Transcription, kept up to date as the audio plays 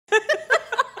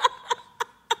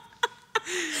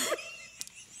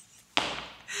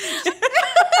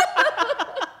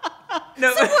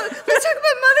No. So let's talk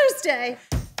about Mother's Day.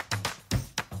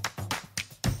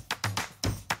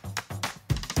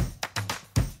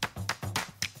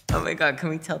 Oh my God, can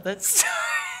we tell that story?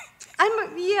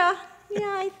 Yeah,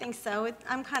 I think so.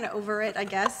 I'm kind of over it, I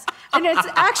guess. And it's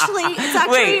actually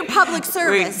a public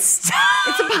service.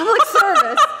 It's a public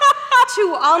service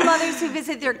to all mothers who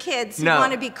visit their kids who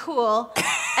want to be cool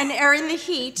and are in the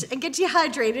heat and get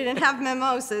dehydrated and have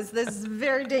mimosas. This is a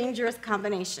very dangerous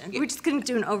combination. We're just going to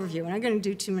do an overview. We're not going to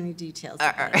do too many details.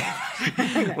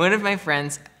 One of my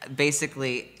friends,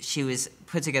 basically, she was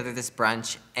put together this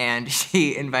brunch, and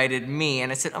she invited me,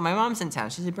 and I said, oh, my mom's in town.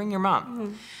 She said, bring your mom.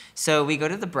 Mm-hmm. So we go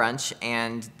to the brunch,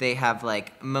 and they have,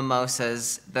 like,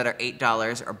 mimosas that are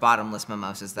 $8 or bottomless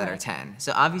mimosas that are 10.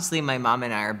 So obviously, my mom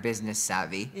and I are business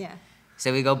savvy. Yeah.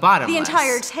 So we go bottomless. The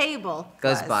entire table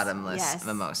goes bottomless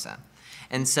mimosa.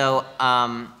 And so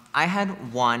I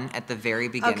had one at the very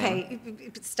beginning. Okay,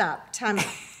 stop, time out.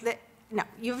 No,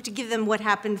 you have to give them what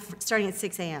happened starting at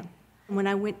 6 a.m. When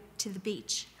I went to the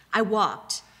beach. I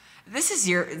walked. And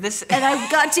I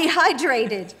got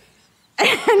dehydrated.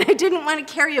 And I didn't want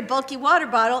to carry a bulky water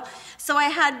bottle, so I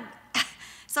had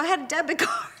a debit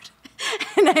card.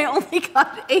 And I only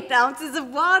got 8 ounces of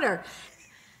water.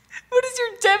 What does your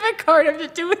debit card have to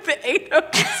do with the 8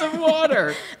 ounces of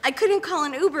water? I couldn't call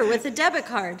an Uber with a debit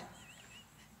card.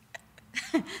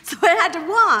 So I had to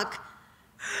walk.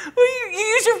 Well, you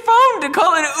use your phone to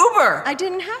call an Uber. I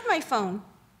didn't have my phone.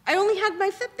 I only had my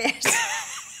Fitbit.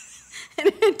 And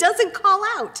it doesn't call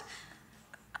out.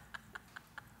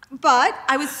 But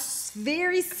I was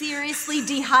very seriously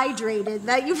dehydrated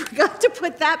that you forgot to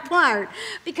put that part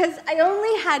because I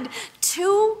only had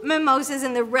 2 mimosas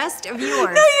and the rest of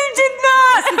yours. No, you did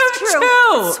not. It's true.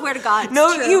 I swear to God, it's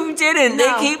no, true. You didn't. No.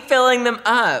 They keep filling them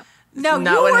up. No,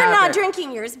 you were not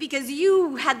drinking yours because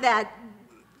you had that.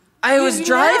 I was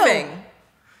driving.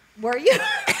 Were you?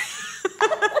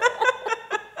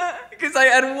 Because I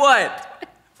had what?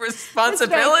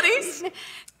 Responsibilities?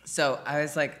 So I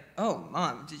was like, oh,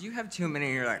 Mom, did you have too many?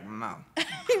 And you're like, Mom.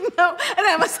 No, and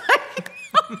I was like,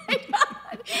 oh my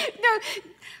God. No,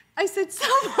 I said,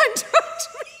 someone drugged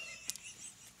me.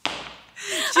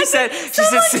 She said,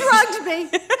 someone drugged me.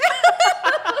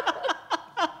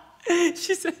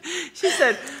 She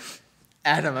said,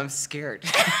 Adam, I'm scared.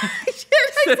 I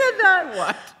said that.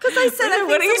 What? Because I said,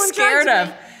 what are you scared of?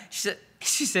 Me.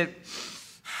 She said,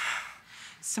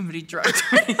 somebody drugged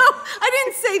me. No, I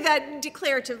didn't say that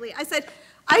declaratively. I said,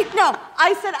 I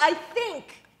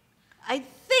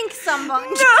think someone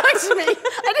drugged me.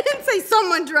 I didn't say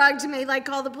someone drugged me, like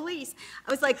call the police.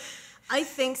 I was like, I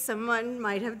think someone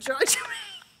might have drugged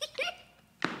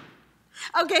me.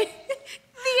 Okay,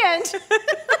 the end.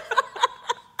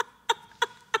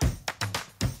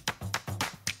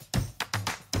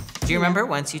 Do you remember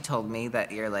once you told me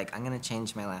that you're like, I'm gonna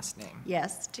change my last name?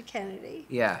 Yes, to Kennedy.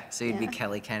 Yeah, so you'd be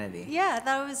Kelly Kennedy. Yeah, I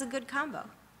thought it was a good combo.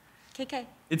 KK.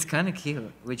 It's kind of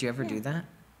cute. Would you ever do that?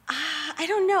 I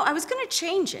don't know. I was gonna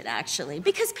change it actually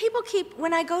because people keep,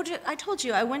 when I go to, I told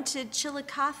you, I went to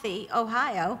Chillicothe,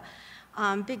 Ohio,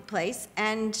 big place,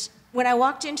 and when I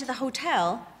walked into the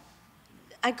hotel,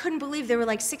 I couldn't believe there were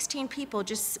like 16 people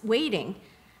just waiting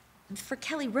for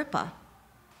Kelly Ripa.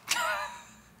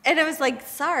 And I was like,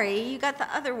 sorry, you got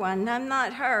the other one. I'm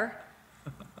not her.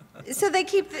 So they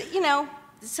keep,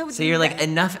 So you're like,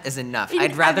 enough is enough.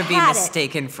 I'd rather be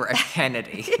mistaken for a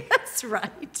Kennedy. That's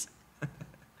right.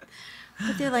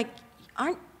 But they're like,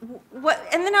 what?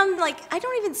 And then I'm like, I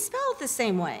don't even spell it the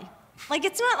same way. Like,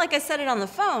 it's not like I said it on the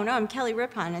phone. Oh, I'm Kelly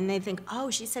Rippon. And they think,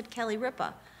 oh, she said Kelly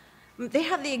Ripa. They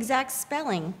have the exact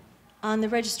spelling on the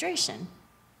registration.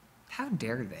 How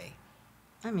dare they?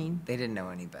 I mean. They didn't know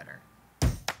any better.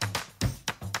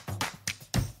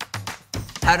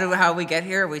 How we get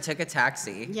here? We took a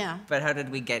taxi. Yeah. But how did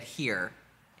we get here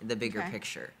in the bigger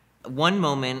picture? One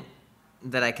moment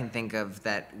that I can think of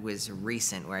that was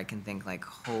recent where I can think like,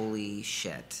 holy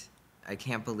shit, I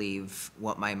can't believe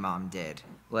what my mom did,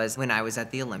 was when I was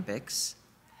at the Olympics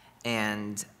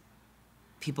and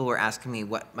people were asking me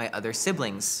what my other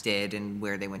siblings did and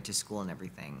where they went to school and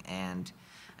everything. And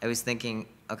I was thinking,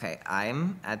 okay,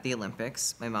 I'm at the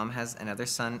Olympics. My mom has another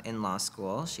son in law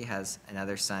school. She has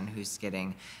another son who's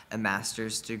getting a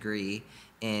master's degree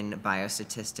in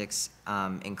biostatistics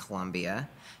in Columbia.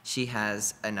 She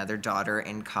has another daughter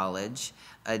in college,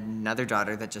 another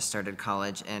daughter that just started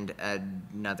college, and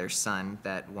another son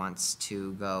that wants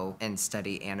to go and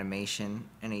study animation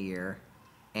in a year.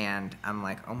 And I'm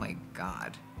like, oh my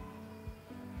God.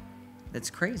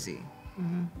 That's crazy.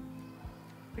 Mm-hmm.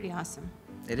 Pretty awesome.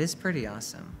 It is pretty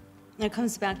awesome. And it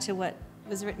comes back to what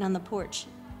was written on the porch.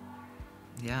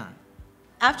 Yeah.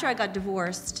 After I got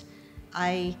divorced,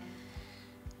 I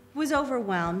was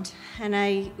overwhelmed, and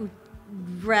I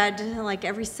read like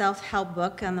every self-help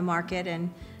book on the market,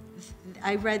 and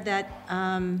I read that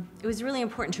it was really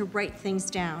important to write things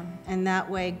down, and that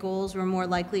way goals were more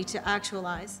likely to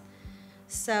actualize.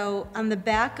 So on the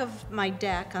back of my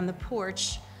deck on the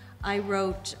porch, I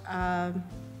wrote,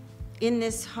 in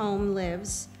this home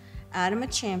lives Adam a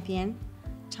champion,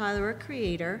 Tyler a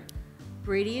creator,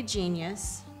 Brady a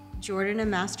genius, Jordan a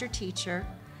master teacher,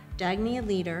 Dagny a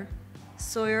leader,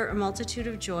 Sawyer a multitude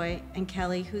of joy, and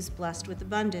Kelly who's blessed with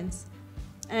abundance.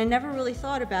 And I never really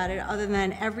thought about it other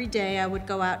than every day I would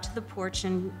go out to the porch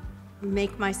and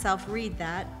make myself read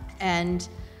that and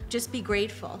just be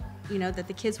grateful, you know, that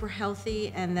the kids were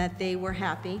healthy and that they were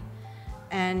happy.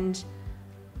 And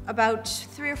about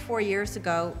 3 or 4 years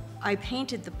ago, I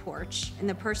painted the porch, and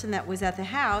the person that was at the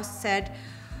house said,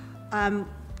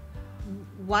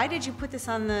 why did you put this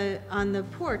on the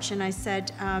porch? And I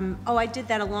said, oh, I did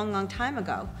that a long, long time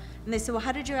ago. And they said, well,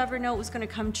 how did you ever know it was going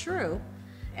to come true?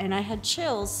 And I had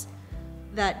chills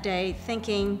that day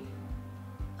thinking,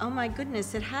 oh my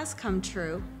goodness, it has come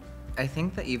true. I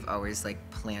think that you've always like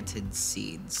planted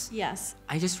seeds. Yes.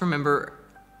 I just remember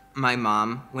my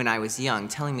mom, when I was young,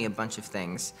 telling me a bunch of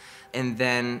things. And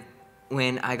then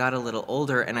when I got a little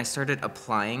older and I started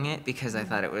applying it because I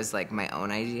thought it was like my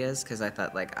own ideas, because I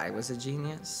thought like I was a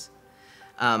genius,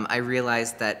 I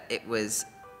realized that it was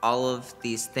all of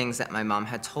these things that my mom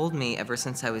had told me ever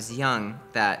since I was young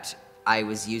that I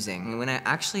was using. And when I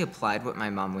actually applied what my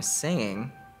mom was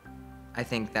saying, I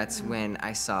think that's when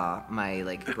I saw my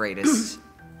like greatest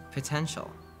potential.